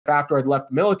after I'd left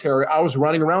the military, I was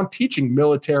running around teaching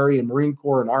military and Marine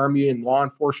Corps and Army and law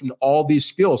enforcement all these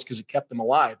skills because it kept them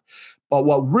alive. But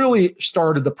what really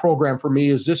started the program for me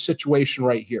is this situation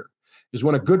right here, is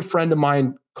when a good friend of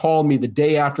mine called me the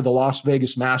day after the Las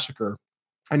Vegas massacre.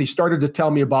 And he started to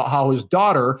tell me about how his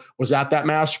daughter was at that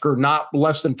massacre not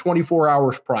less than 24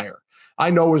 hours prior. I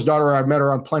know his daughter. I've met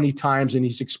her on plenty times, and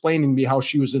he's explaining to me how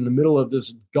she was in the middle of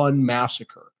this gun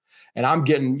massacre. And I'm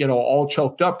getting, all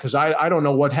choked up because I don't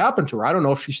know what happened to her. I don't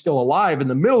know if she's still alive in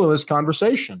the middle of this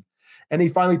conversation. And he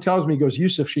finally tells me, he goes,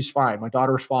 Yousef, she's fine. My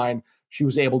daughter's fine. She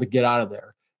was able to get out of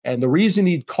there. And the reason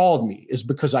he called me is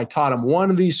because I taught him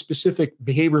one of these specific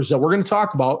behaviors that we're going to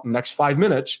talk about in the next 5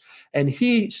 minutes. And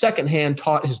he secondhand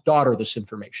taught his daughter this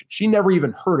information. She never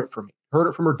even heard it from me, heard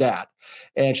it from her dad.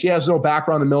 And she has no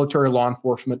background in military law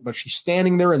enforcement, but she's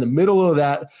standing there in the middle of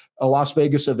that Las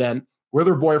Vegas event with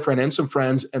her boyfriend and some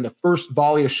friends, and the first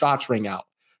volley of shots ring out.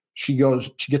 She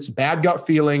gets a bad gut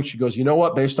feeling. She goes, you know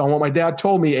what? Based on what my dad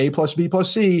told me, A plus B plus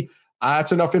C,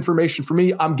 that's enough information for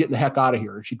me. I'm getting the heck out of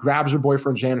here. And she grabs her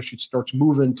boyfriend's hand and she starts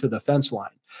moving to the fence line.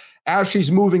 As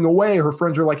she's moving away, her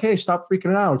friends are like, hey, stop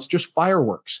freaking out. It's just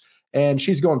fireworks. And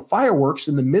she's going, fireworks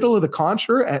in the middle of the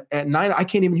concert at 9? I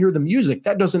can't even hear the music.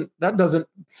 That doesn't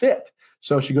fit.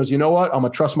 So she goes, you know what? I'm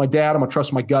going to trust my dad. I'm going to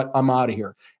trust my gut. I'm out of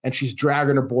here. And she's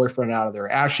dragging her boyfriend out of there.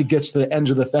 As she gets to the edge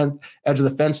of the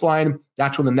fence line,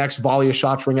 that's when the next volley of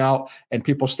shots ring out and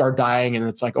people start dying. And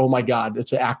it's like, oh my God,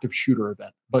 it's an active shooter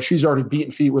event. But she's already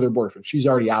beating feet with her boyfriend. She's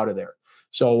already out of there.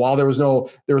 So while there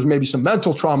was maybe some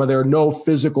mental trauma there, no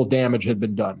physical damage had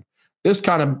been done. This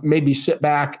kind of made me sit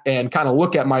back and kind of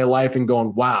look at my life and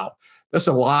going, wow, there's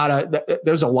a lot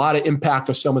of impact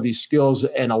of some of these skills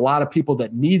and a lot of people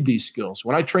that need these skills.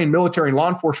 When I train military and law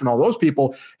enforcement, all those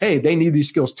people, hey, they need these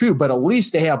skills too, but at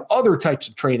least they have other types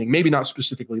of training, maybe not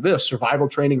specifically this, survival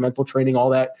training, mental training, all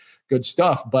that good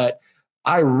stuff. But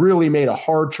I really made a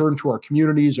hard turn to our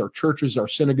communities, our churches, our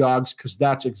synagogues, because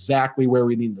that's exactly where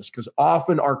we need this. Because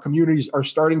often our communities are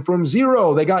starting from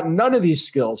zero. They got none of these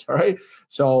skills, all right?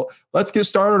 So let's get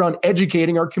started on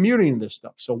educating our community in this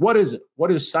stuff. So what is it? What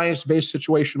is science-based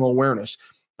situational awareness?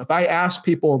 If I ask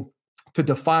people to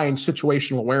define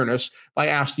situational awareness, if I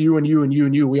asked you and you and you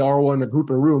and you, we all in a group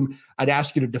in a room, I'd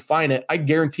ask you to define it. I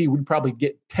guarantee we'd probably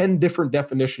get 10 different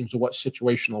definitions of what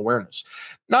situational awareness.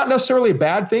 Not necessarily a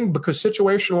bad thing, because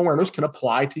situational awareness can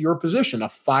apply to your position. A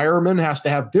fireman has to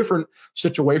have different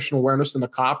situational awareness than a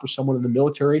cop or someone in the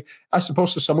military, as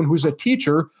opposed to someone who's a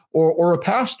teacher or a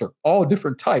pastor, all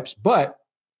different types. But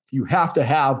you have to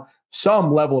have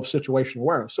some level of situational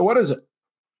awareness. So what is it?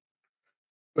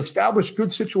 Establish good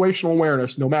situational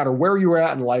awareness no matter where you're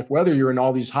at in life, whether you're in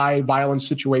all these high violence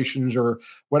situations or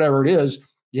whatever it is.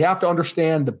 You have to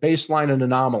understand the baseline and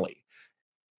anomaly.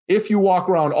 If you walk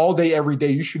around all day, every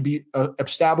day, you should be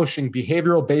establishing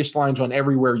behavioral baselines on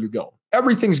everywhere you go.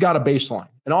 Everything's got a baseline.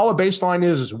 And all a baseline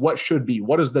is what should be.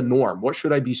 What is the norm? What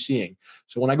should I be seeing?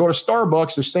 So when I go to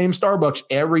Starbucks, the same Starbucks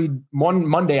every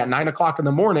Monday at 9 o'clock in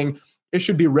the morning, it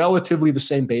should be relatively the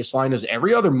same baseline as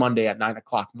every other Monday at 9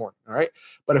 o'clock morning, all right?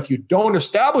 But if you don't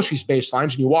establish these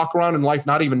baselines and you walk around in life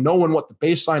not even knowing what the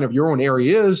baseline of your own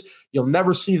area is, you'll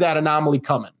never see that anomaly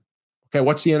coming. Okay,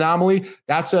 what's the anomaly?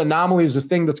 That's an anomaly is the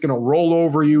thing that's going to roll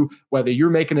over you, whether you're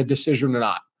making a decision or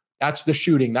not. That's the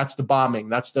shooting, that's the bombing,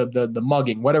 that's the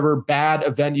mugging, whatever bad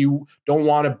event you don't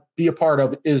want to be a part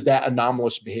of is that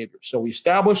anomalous behavior. So we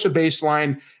establish a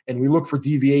baseline and we look for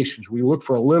deviations. We look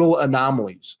for little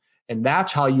anomalies. And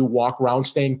that's how you walk around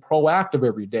staying proactive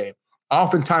every day.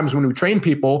 Oftentimes when we train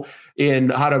people in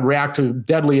how to react to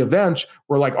deadly events,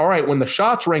 we're like, all right, when the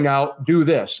shots ring out, do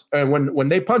this. And when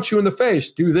they punch you in the face,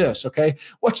 do this, okay?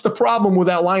 What's the problem with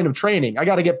that line of training? I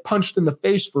got to get punched in the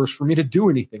face first for me to do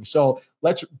anything. So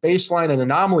let's baseline and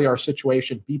anomaly our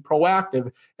situation, be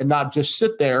proactive and not just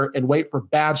sit there and wait for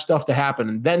bad stuff to happen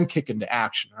and then kick into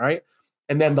action, all right?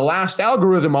 And then the last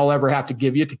algorithm I'll ever have to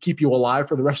give you to keep you alive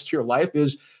for the rest of your life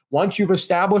is once you've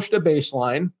established a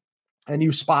baseline and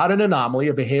you spot an anomaly,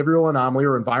 a behavioral anomaly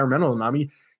or environmental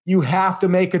anomaly, you have to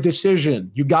make a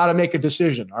decision. You got to make a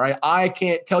decision. All right. I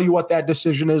can't tell you what that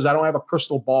decision is. I don't have a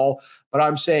crystal ball, but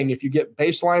I'm saying if you get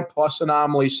baseline plus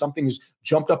anomaly, something's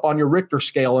jumped up on your Richter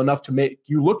scale enough to make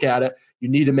you look at it, you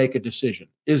need to make a decision.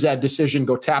 Is that decision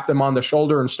go tap them on the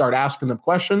shoulder and start asking them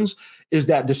questions? Is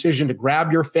that decision to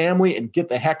grab your family and get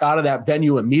the heck out of that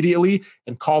venue immediately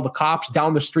and call the cops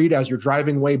down the street as you're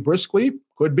driving away briskly?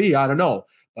 Could be, I don't know.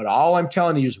 But all I'm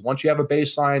telling you is once you have a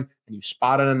baseline and you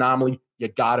spot an anomaly, you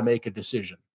got to make a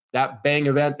decision. That bang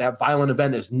event, that violent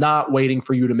event is not waiting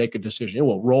for you to make a decision. It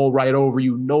will roll right over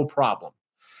you, no problem.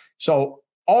 So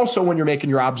Also, when you're making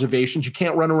your observations, you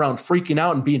can't run around freaking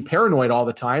out and being paranoid all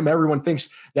the time. Everyone thinks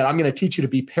that I'm going to teach you to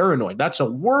be paranoid. That's the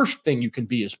worst thing you can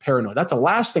be, is paranoid. That's the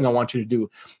last thing I want you to do.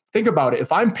 Think about it.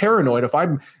 If I'm paranoid, if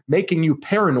I'm making you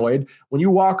paranoid, when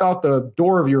you walk out the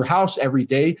door of your house every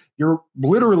day, you're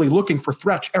literally looking for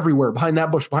threats everywhere, behind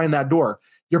that bush, behind that door.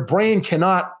 Your brain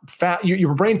cannot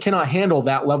handle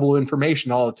that level of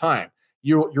information all the time.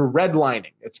 You're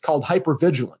redlining. It's called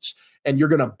hypervigilance, and you're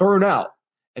going to burn out.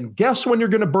 And guess when you're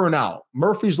going to burn out?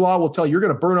 Murphy's Law will tell you you're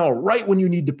going to burn out right when you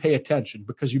need to pay attention,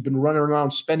 because you've been running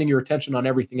around spending your attention on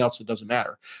everything else that doesn't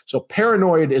matter. So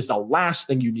paranoid is the last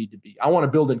thing you need to be. I want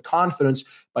to build in confidence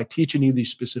by teaching you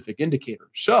these specific indicators.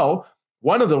 So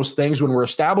one of those things, when we're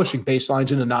establishing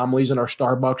baselines and anomalies in our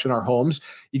Starbucks and our homes,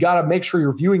 you got to make sure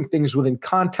you're viewing things within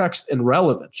context and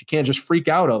relevance. You can't just freak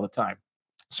out all the time.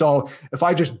 So if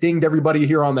I just dinged everybody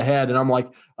here on the head and I'm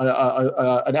like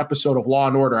an episode of Law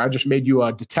and Order, I just made you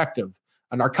a detective,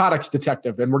 a narcotics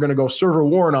detective, and we're going to go serve a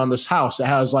warrant on this house that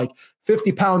has like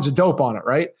 50 pounds of dope on it,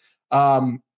 right?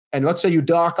 And let's say you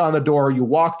knock on the door, you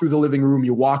walk through the living room,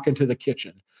 you walk into the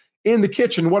kitchen. In the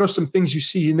kitchen, what are some things you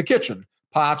see in the kitchen?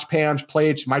 Pots, pans,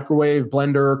 plates, microwave,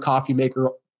 blender, coffee maker.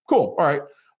 Cool. All right.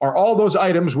 Are all those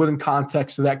items within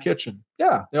context of that kitchen?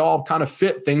 Yeah, they all kind of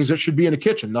fit things that should be in a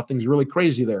kitchen. Nothing's really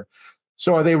crazy there.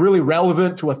 So are they really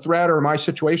relevant to a threat or my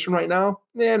situation right now?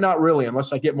 Not really,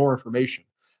 unless I get more information.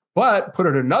 But put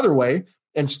it another way,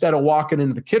 instead of walking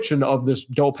into the kitchen of this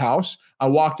dope house, I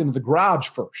walked into the garage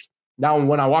first. Now,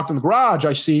 when I walked in the garage,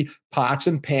 I see pots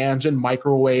and pans and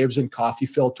microwaves and coffee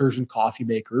filters and coffee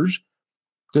makers.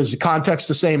 Does the context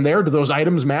the same there? Do those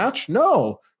items match?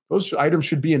 No. Those items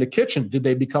should be in the kitchen. Did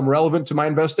they become relevant to my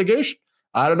investigation?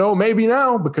 I don't know, maybe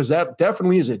now, because that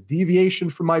definitely is a deviation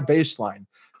from my baseline.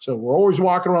 So we're always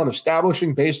walking around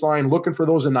establishing baseline, looking for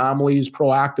those anomalies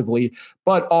proactively,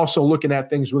 but also looking at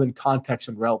things within context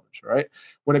and relevance, right?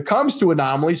 When it comes to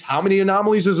anomalies, how many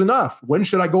anomalies is enough? When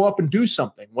should I go up and do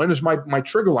something? When is my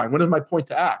trigger line? When is my point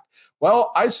to act?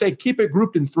 Well, I'd say keep it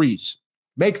grouped in threes.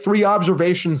 Make 3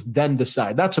 observations, then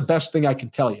decide. That's the best thing I can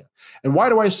tell you. And why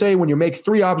do I say when you make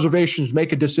 3 observations,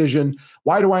 make a decision?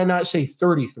 Why do I not say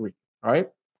 33, right?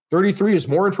 33 is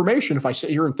more information. If I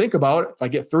sit here and think about it, if I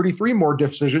get 33 more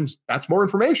decisions, that's more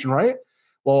information, right?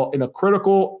 Well, in a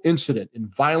critical incident, in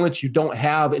violence, you don't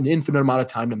have an infinite amount of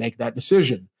time to make that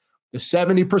decision. The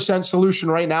 70%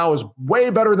 solution right now is way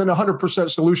better than 100%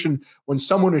 solution when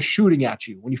someone is shooting at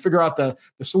you, when you figure out the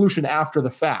solution after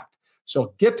the fact.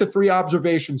 So get to 3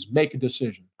 observations, make a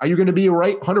decision. Are you going to be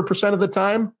right 100% of the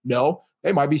time? No.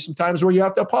 There might be some times where you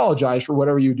have to apologize for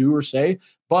whatever you do or say,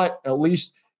 but at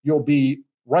least you'll be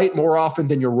right more often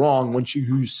than you're wrong once you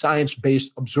use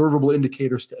science-based observable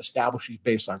indicators to establish these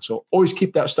baselines. So always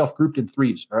keep that stuff grouped in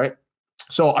threes, all right?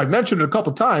 So I've mentioned it a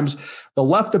couple of times, the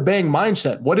left of bang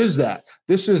mindset. What is that?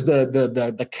 This is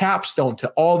the capstone to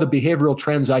all the behavioral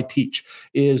trends I teach,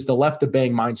 is the left of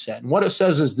bang mindset. And what it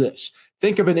says is this.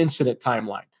 Think of an incident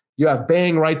timeline. You have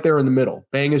bang right there in the middle.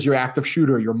 Bang is your active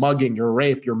shooter, your mugging, your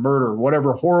rape, your murder,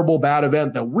 whatever horrible bad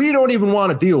event that we don't even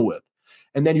want to deal with.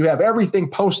 And then you have everything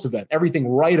post-event, everything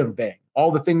right of bang, all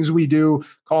the things we do,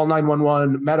 call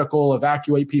 911, medical,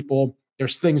 evacuate people.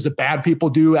 There's things that bad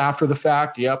people do after the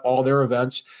fact. Yep, all their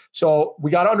events. So we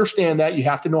got to understand that. You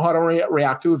have to know how to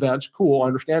react to events. Cool,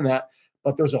 understand that.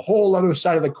 But there's a whole other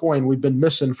side of the coin we've been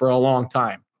missing for a long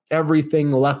time.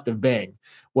 Everything left of bang.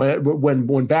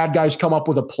 When bad guys come up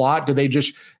with a plot, do they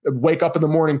just wake up in the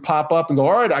morning, pop up and go,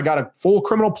 all right, I got a full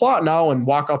criminal plot now, and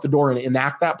walk out the door and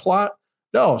enact that plot?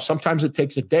 No, sometimes it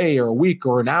takes a day or a week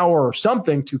or an hour or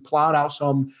something to plot out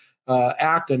some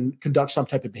act and conduct some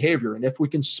type of behavior. And if we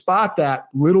can spot that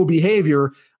little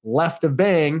behavior left of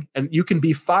bang, and you can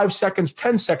be 5 seconds,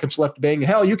 10 seconds left of bang,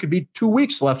 hell, you could be 2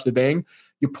 weeks left of bang.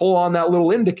 You pull on that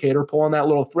little indicator, pull on that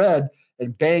little thread,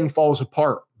 and bang falls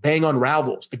apart. Bang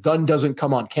unravels. The gun doesn't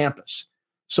come on campus.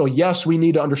 So yes, we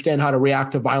need to understand how to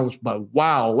react to violence, but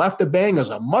wow, left of bang is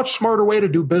a much smarter way to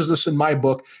do business in my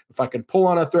book. If I can pull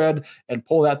on a thread and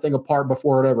pull that thing apart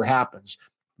before it ever happens.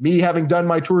 Me having done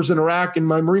my tours in Iraq in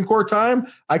my Marine Corps time,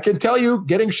 I can tell you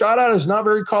getting shot at is not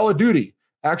very Call of Duty.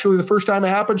 Actually, the first time it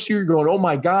happens to you, you're going, oh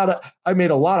my God, I made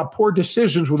a lot of poor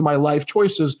decisions with my life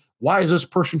choices. Why is this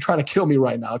person trying to kill me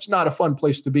right now? It's not a fun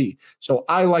place to be. So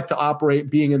I like to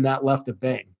operate being in that left of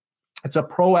bang. It's a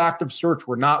proactive search.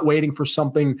 We're not waiting for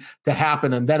something to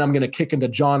happen and then I'm going to kick into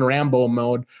John Rambo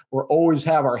mode. We're always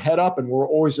have our head up and we're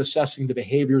always assessing the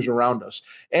behaviors around us.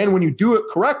 And when you do it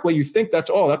correctly, you think that's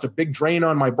a big drain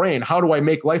on my brain. How do I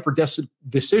make life or death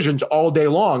decisions all day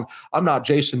long? I'm not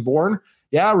Jason Bourne.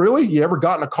 Yeah, really? You ever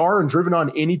got in a car and driven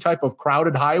on any type of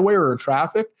crowded highway or in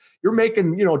traffic? You're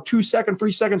making, 2-second,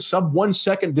 3-second, sub 1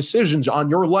 second decisions on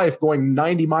your life going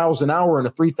 90 miles an hour in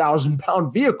a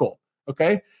 3,000-pound vehicle.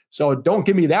 Okay. So don't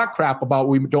give me that crap about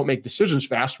we don't make decisions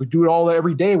fast. We do it all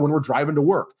every day when we're driving to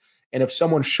work. And if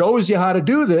someone shows you how to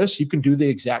do this, you can do the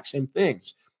exact same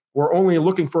things. We're only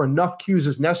looking for enough cues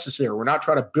as necessary. We're not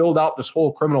trying to build out this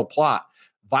whole criminal plot.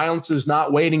 Violence is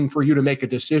not waiting for you to make a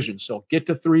decision. So get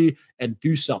to 3 and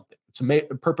do something.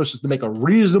 The purpose is to make a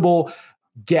reasonable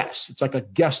guess. It's like a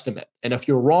guesstimate. And if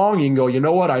you're wrong, you can go, you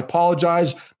know what, I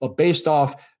apologize, but based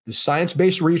off the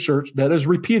science-based research that is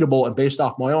repeatable and based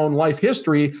off my own life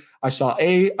history, I saw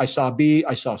A, I saw B,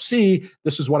 I saw C.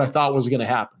 This is what I thought was going to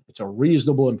happen. It's a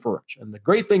reasonable inference. And the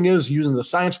great thing is using the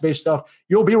science-based stuff,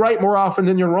 you'll be right more often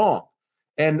than you're wrong.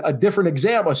 And a different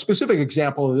example, a specific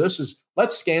example of this is,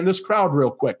 let's scan this crowd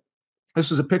real quick.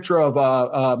 This is a picture of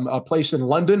a place in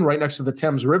London right next to the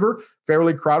Thames River,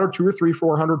 fairly crowded, 200 or 300,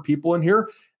 400 people in here.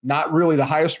 Not really the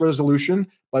highest resolution,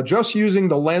 but just using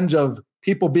the lens of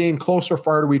people being close or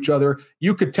far to each other,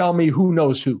 you could tell me who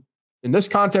knows who. In this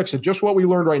context of just what we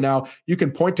learned right now, you can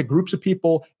point to groups of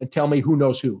people and tell me who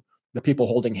knows who. The people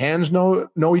holding hands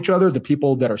know each other. The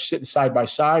people that are sitting side by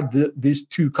side, these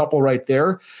two couple right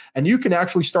there. And you can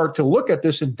actually start to look at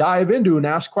this and dive into and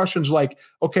ask questions like,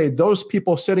 okay, those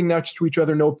people sitting next to each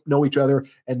other know each other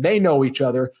and they know each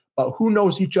other, but who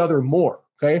knows each other more?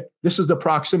 Okay, this is the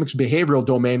proxemics behavioral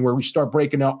domain where we start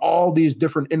breaking out all these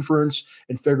different inference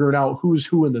and figuring out who's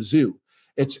who in the zoo.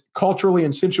 It's culturally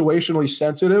and situationally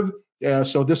sensitive.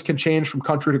 So this can change from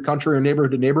country to country or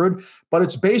neighborhood to neighborhood, but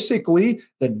it's basically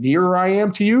the nearer I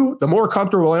am to you, the more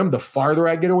comfortable I am, the farther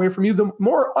I get away from you, the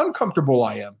more uncomfortable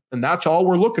I am. And that's all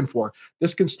we're looking for.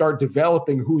 This can start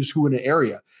developing who's who in an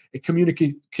area. It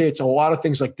communicates a lot of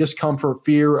things like discomfort,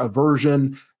 fear,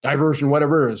 aversion, diversion,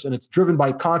 whatever it is. And it's driven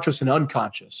by conscious and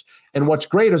unconscious. And what's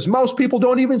great is most people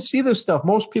don't even see this stuff.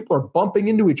 Most people are bumping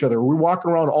into each other. We're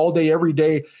walking around all day, every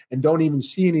day, and don't even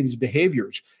see any of these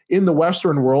behaviors. In the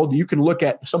Western world, you can look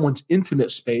at someone's intimate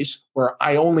space where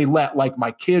I only let like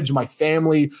my kids, my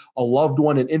family, a loved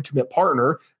one, an intimate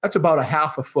partner. That's about a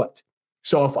half a foot.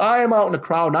 So if I am out in a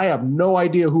crowd and I have no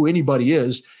idea who anybody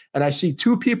is, and I see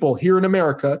two people here in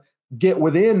America get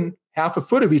within half a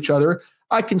foot of each other,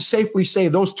 I can safely say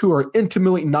those two are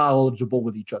intimately knowledgeable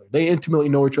with each other. They intimately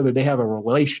know each other. They have a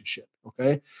relationship,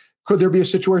 okay? Could there be a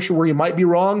situation where you might be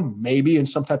wrong? Maybe in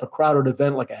some type of crowded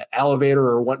event like an elevator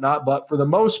or whatnot, but for the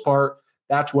most part,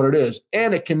 that's what it is.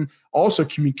 And it can also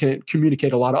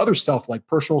communicate a lot of other stuff like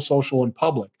personal, social, and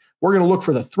public. We're going to look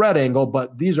for the threat angle,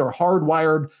 but these are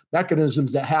hardwired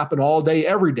mechanisms that happen all day,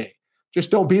 every day.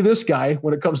 Just don't be this guy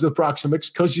when it comes to the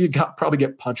proxemics because you probably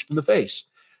get punched in the face.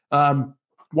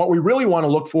 What we really want to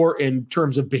look for in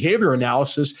terms of behavior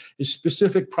analysis is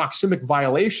specific proxemic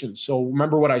violations. So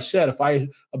remember what I said, if I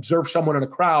observe someone in a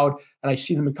crowd and I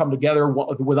see them come together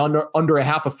with under a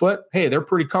half a foot, hey, they're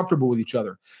pretty comfortable with each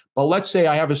other. But let's say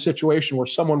I have a situation where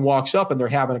someone walks up and they're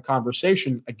having a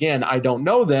conversation. Again, I don't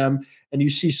know them. And you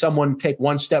see someone take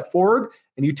one step forward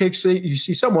and you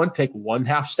see someone take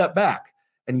 1/2 step back.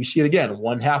 And you see it again,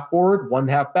 1/2 forward,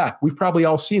 1/2 back. We've probably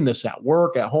all seen this at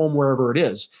work, at home, wherever it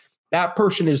is. That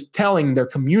person is they're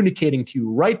communicating to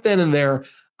you right then and there,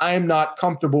 I am not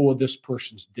comfortable with this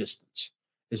person's distance.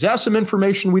 Is that some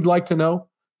information we'd like to know?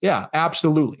 Yeah,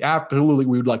 absolutely. Absolutely,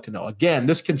 we would like to know. Again,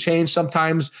 this can change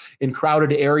sometimes in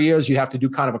crowded areas. You have to do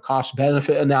kind of a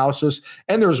cost-benefit analysis.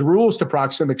 And there's rules to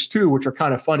proxemics too, which are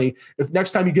kind of funny. If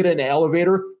next time you get in an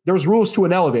elevator, there's rules to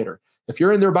an elevator. If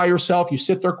you're in there by yourself, you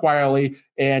sit there quietly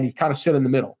and you kind of sit in the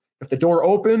middle. If the door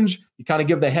opens, you kind of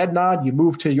give the head nod, you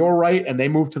move to your right and they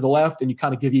move to the left and you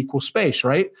kind of give equal space,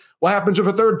 right? What happens if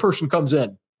a third person comes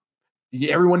in?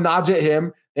 Everyone nods at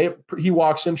him. He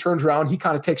walks in, turns around, he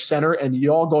kind of takes center and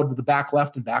you all go to the back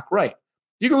left and back right.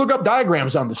 You can look up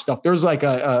diagrams on this stuff. There's like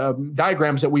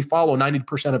diagrams that we follow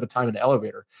 90% of the time in the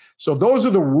elevator. So those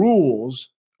are the rules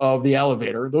of the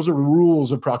elevator. Those are the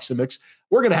rules of proxemics.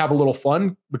 We're going to have a little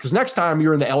fun because next time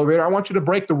you're in the elevator, I want you to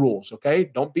break the rules,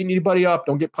 okay? Don't beat anybody up.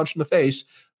 Don't get punched in the face.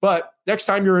 But next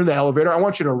time you're in the elevator, I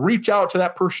want you to reach out to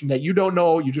that person that you don't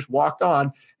know, you just walked on,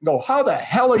 and go, how the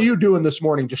hell are you doing this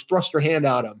morning? Just thrust your hand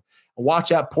at him and watch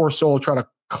that poor soul try to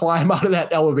climb out of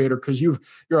that elevator because you're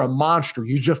a monster.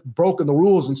 You've just broken the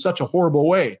rules in such a horrible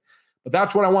way. But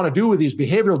that's what I want to do with these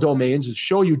behavioral domains is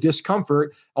show you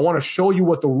discomfort. I want to show you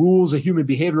what the rules of human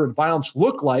behavior and violence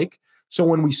look like. So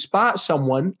when we spot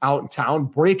someone out in town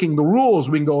breaking the rules,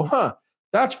 we can go,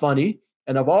 that's funny.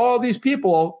 And of all these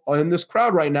people in this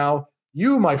crowd right now,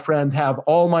 You, my friend, have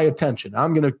all my attention.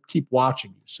 I'm going to keep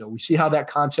watching you. So we see how that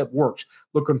concept works,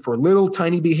 looking for little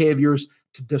tiny behaviors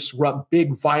to disrupt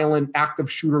big, violent,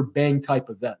 active shooter bang type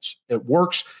events. It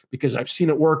works because I've seen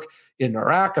it work in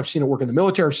Iraq. I've seen it work in the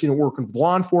military. I've seen it work with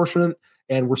law enforcement,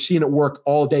 and we're seeing it work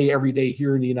all day, every day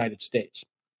here in the United States.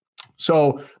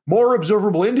 So more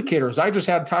observable indicators. I just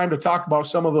had time to talk about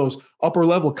some of those upper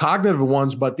level cognitive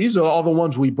ones, but these are all the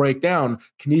ones we break down: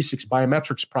 kinesics,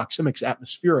 biometrics, proxemics,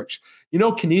 atmospherics. You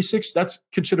know, kinesics, that's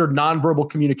considered nonverbal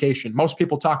communication. Most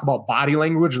people talk about body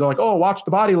language. They're like, oh, watch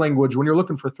the body language when you're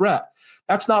looking for threat.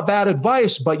 That's not bad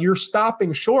advice, but you're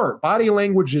stopping short. Body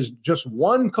language is just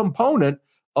one component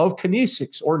of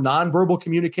kinesics or nonverbal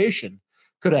communication.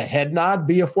 Could a head nod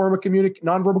be a form of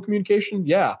nonverbal communication?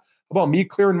 Yeah. How about me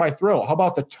clearing my throat? How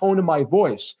about the tone of my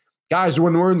voice? Guys,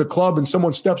 when we're in the club and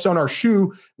someone steps on our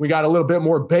shoe, we got a little bit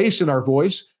more bass in our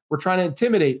voice. We're trying to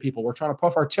intimidate people. We're trying to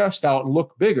puff our chest out and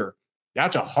look bigger.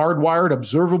 That's a hardwired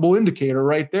observable indicator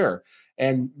right there.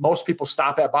 And most people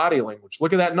stop at body language.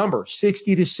 Look at that number.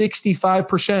 60 to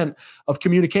 65% of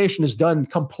communication is done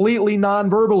completely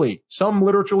non-verbally. Some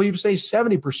literature even say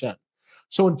 70%.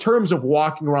 So in terms of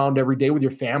walking around every day with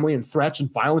your family and threats and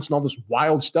violence and all this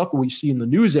wild stuff that we see in the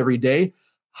news every day,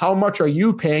 how much are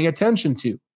you paying attention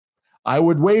to? I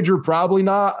would wager probably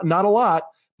not a lot.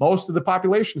 Most of the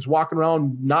population is walking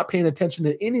around not paying attention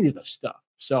to any of this stuff.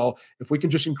 So if we can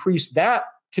just increase that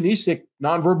kinesic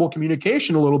nonverbal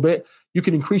communication a little bit, you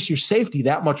can increase your safety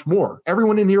that much more.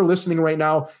 Everyone in here listening right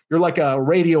now, you're like a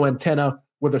radio antenna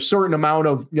with a certain amount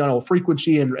of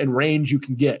frequency and range you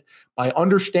can get. By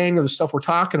understanding the stuff we're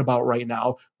talking about right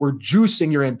now, we're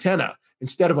juicing your antenna.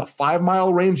 Instead of a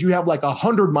 5-mile range, you have like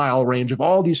 100-mile range of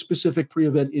all these specific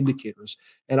pre-event indicators,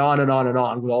 and on and on and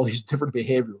on with all these different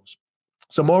behaviorals.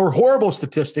 Some more horrible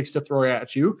statistics to throw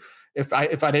at you. If I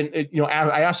didn't,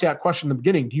 I asked you that question in the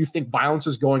beginning. Do you think violence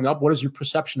is going up? What is your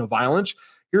perception of violence?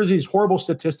 Here's these horrible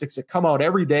statistics that come out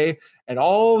every day, and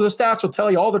all the stats will tell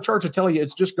you, all the charts will tell you,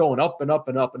 it's just going up and up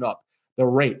and up and up. The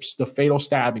rapes, the fatal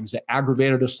stabbings, the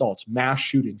aggravated assaults, mass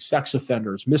shootings, sex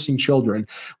offenders, missing children.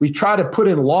 We try to put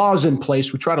in laws in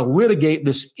place. We try to litigate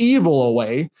this evil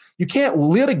away. You can't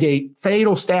litigate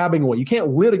fatal stabbing away. You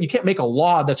can't make a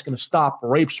law that's going to stop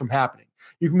rapes from happening.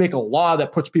 You can make a law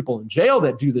that puts people in jail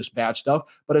that do this bad stuff,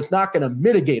 but it's not going to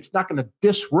mitigate. It's not going to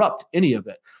disrupt any of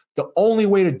it. The only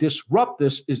way to disrupt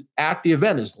this is at the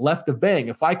event, is left of bang.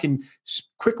 If I can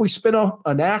quickly spin up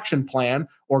an action plan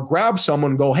or grab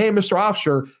someone and go, hey, Mr.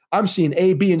 Officer, I'm seeing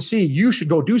A, B, and C. You should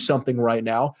go do something right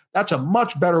now. That's a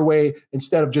much better way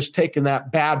instead of just taking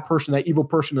that bad person, that evil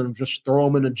person, and just throw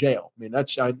them in jail. I mean,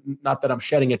 that's not that I'm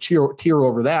shedding a tear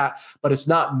over that, but it's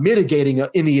not mitigating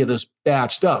any of this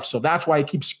bad stuff. So that's why I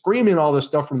keep screaming all this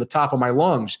stuff from the top of my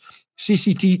lungs.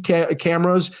 CCTV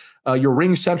cameras, your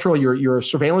Ring Central, your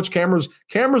surveillance cameras.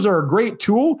 Cameras are a great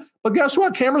tool, but guess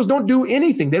what? Cameras don't do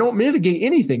anything. They don't mitigate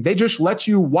anything. They just let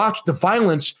you watch the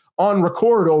violence on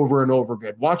record over and over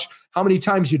again. Watch how many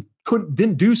times you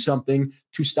didn't do something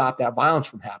to stop that violence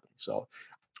from happening. So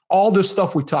all this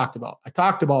stuff we talked about. I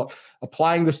talked about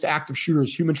applying this to active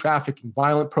shooters, human trafficking,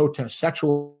 violent protests,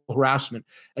 sexual harassment.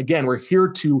 Again, we're here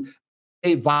to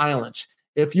hate violence.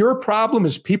 If your problem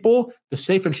is people, the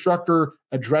Safe Instructor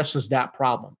addresses that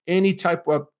problem. Any type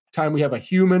of time we have a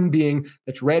human being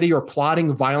that's ready or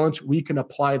plotting violence, we can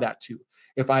apply that to.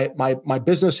 If my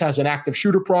business has an active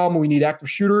shooter problem, we need active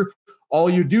shooter, all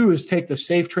you do is take the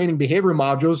safe training behavior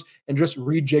modules and just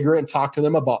rejigger it and talk to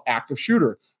them about active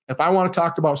shooter. If I want to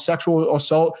talk about sexual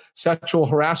assault, sexual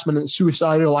harassment, and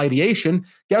suicidal ideation,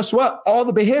 guess what? All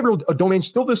the behavioral domains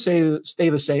still stay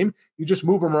the same. You just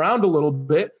move them around a little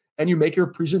bit, and you make your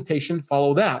presentation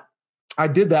follow that. I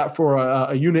did that for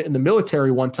a unit in the military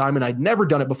one time, and I'd never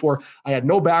done it before. I had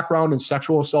no background in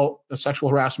sexual assault, sexual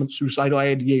harassment, suicidal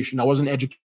ideation. I wasn't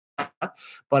educated,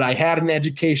 but I had an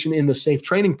education in the safe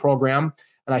training program,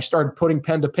 and I started putting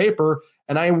pen to paper,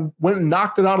 and I went and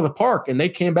knocked it out of the park. And they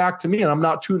came back to me, and I'm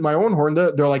not tooting my own horn.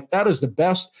 They're like, that is the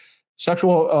best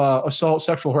sexual assault,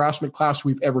 sexual harassment class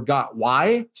we've ever got.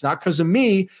 Why? It's not because of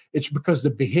me. It's because the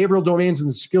behavioral domains and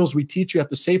the skills we teach you at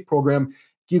the SAFE program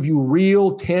give you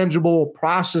real, tangible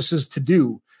processes to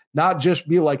do, not just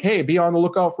be like, hey, be on the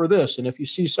lookout for this. And if you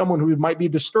see someone who might be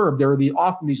disturbed, there are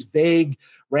often these vague,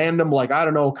 random, like, I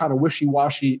don't know, kind of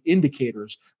wishy-washy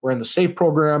indicators, where in the SAFE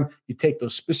program, you take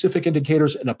those specific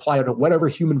indicators and apply it to whatever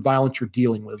human violence you're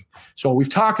dealing with. So we've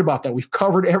talked about that. We've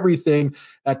covered everything.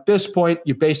 At this point,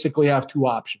 you basically have two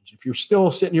options. If you're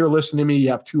still sitting here listening to me,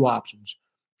 you have two options.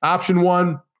 Option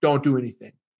one, don't do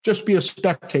anything. Just be a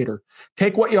spectator.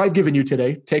 Take what I've given you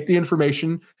today. Take the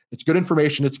information. It's good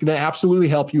information. It's going to absolutely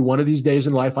help you one of these days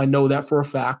in life. I know that for a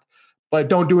fact. but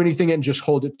don't do anything and just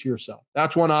hold it to yourself.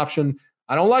 That's one option.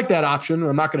 I don't like that option.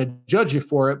 I'm not going to judge you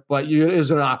for it, but it is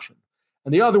an option.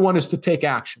 And the other one is to take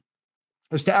action,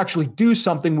 is to actually do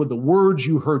something with the words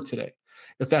you heard today.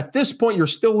 If at this point you're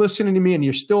still listening to me and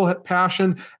you're still have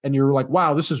passion and you're like,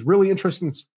 wow, this is really interesting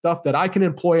stuff that I can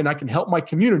employ and I can help my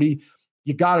community,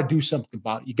 you got to do something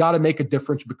about it. You got to make a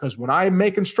difference, because when I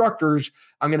make instructors,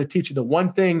 I'm going to teach you the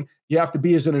one thing you have to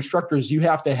be as an instructor is you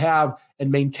have to have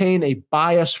and maintain a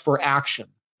bias for action.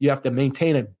 You have to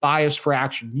maintain a bias for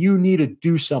action. You need to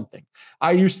do something.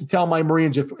 I used to tell my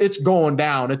Marines, if it's going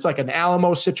down, it's like an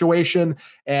Alamo situation,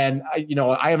 and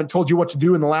I haven't told you what to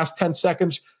do in the last 10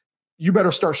 seconds, you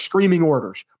better start screaming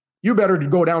orders. You better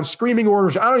go down screaming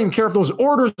orders. I don't even care if those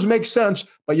orders make sense,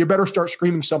 but you better start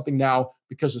screaming something now,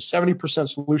 because the 70%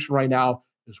 solution right now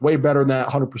is way better than that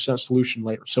 100% solution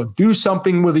later. So do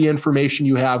something with the information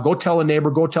you have. Go tell a neighbor,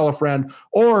 go tell a friend,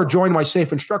 or join my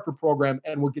Safe Instructor program,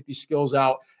 and we'll get these skills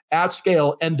out at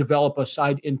scale and develop a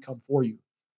side income for you.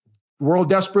 The world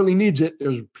desperately needs it.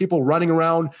 There's people running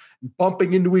around,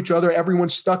 bumping into each other.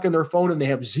 Everyone's stuck in their phone and they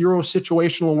have zero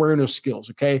situational awareness skills,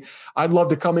 okay? I'd love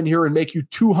to come in here and make you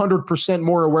 200%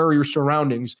 more aware of your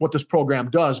surroundings, what this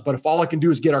program does. But if all I can do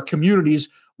is get our communities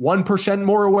 1%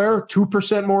 more aware,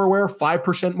 2% more aware,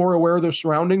 5% more aware of their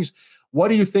surroundings, what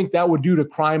do you think that would do to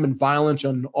crime and violence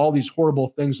and all these horrible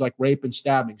things like rape and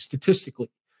stabbing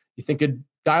statistically? You think it'd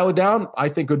dial it down? I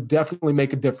think it would definitely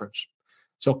make a difference.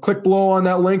 So click below on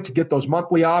that link to get those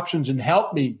monthly options and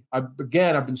help me. I've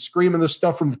been screaming this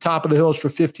stuff from the top of the hills for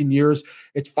 15 years.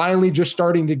 It's finally just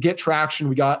starting to get traction.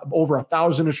 We got over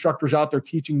 1,000 instructors out there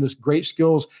teaching this great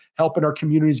skills, helping our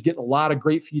communities, getting a lot of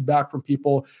great feedback from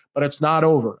people, but it's not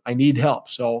over. I need help.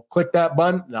 So click that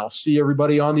button and I'll see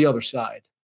everybody on the other side.